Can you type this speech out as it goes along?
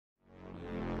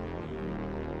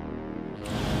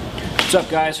What's up,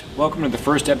 guys? Welcome to the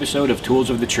first episode of Tools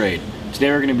of the Trade.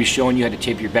 Today we're going to be showing you how to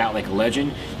tape your bat like a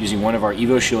legend using one of our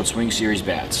EvoShield Swing Series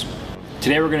bats.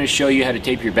 Today we're going to show you how to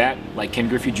tape your bat like Ken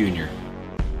Griffey Jr.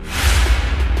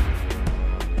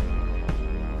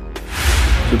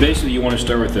 So basically you want to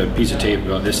start with a piece of tape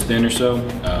about this thin or so.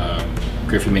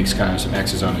 Griffey makes kind of some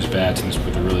X's on his bats and it's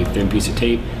with a really thin piece of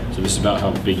tape. So this is about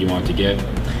how big you want it to get.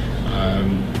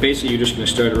 Basically you're just going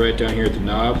to start it right down here at the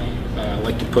knob. I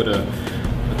like to put a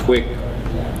quick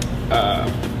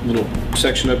little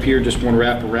section up here, just one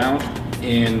wrap around,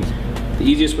 and the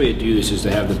easiest way to do this is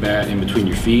to have the bat in between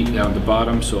your feet down at the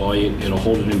bottom, so it'll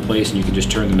hold it in place and you can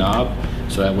just turn the knob,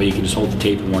 so that way you can just hold the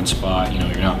tape in one spot. You know,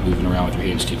 you're not moving around with your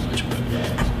hands too much.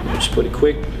 But just put a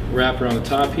quick wrap around the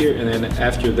top here, and then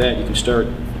after that you can start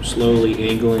slowly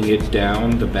angling it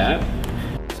down the bat.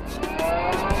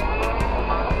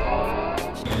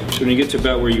 So when you get to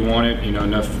about where you want it,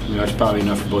 it's probably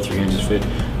enough for both your hands to fit.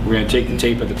 We're going to take the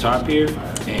tape at the top here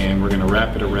and we're going to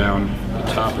wrap it around the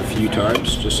top a few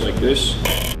times, just like this.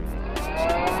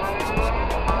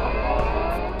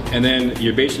 And then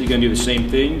you're basically going to do the same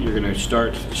thing. You're going to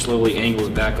start slowly angle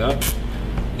it back up,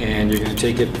 and you're going to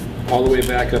take it all the way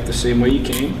back up the same way you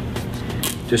came,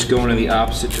 just going in the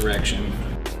opposite direction.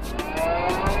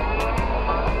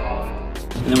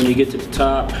 And then when you get to the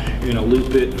top, you're going to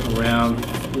loop it around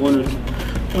one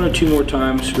or two more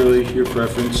times, really your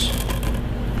preference.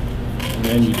 And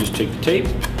then you just take the tape,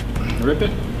 rip it,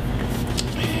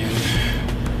 and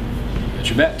that's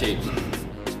your bat tape.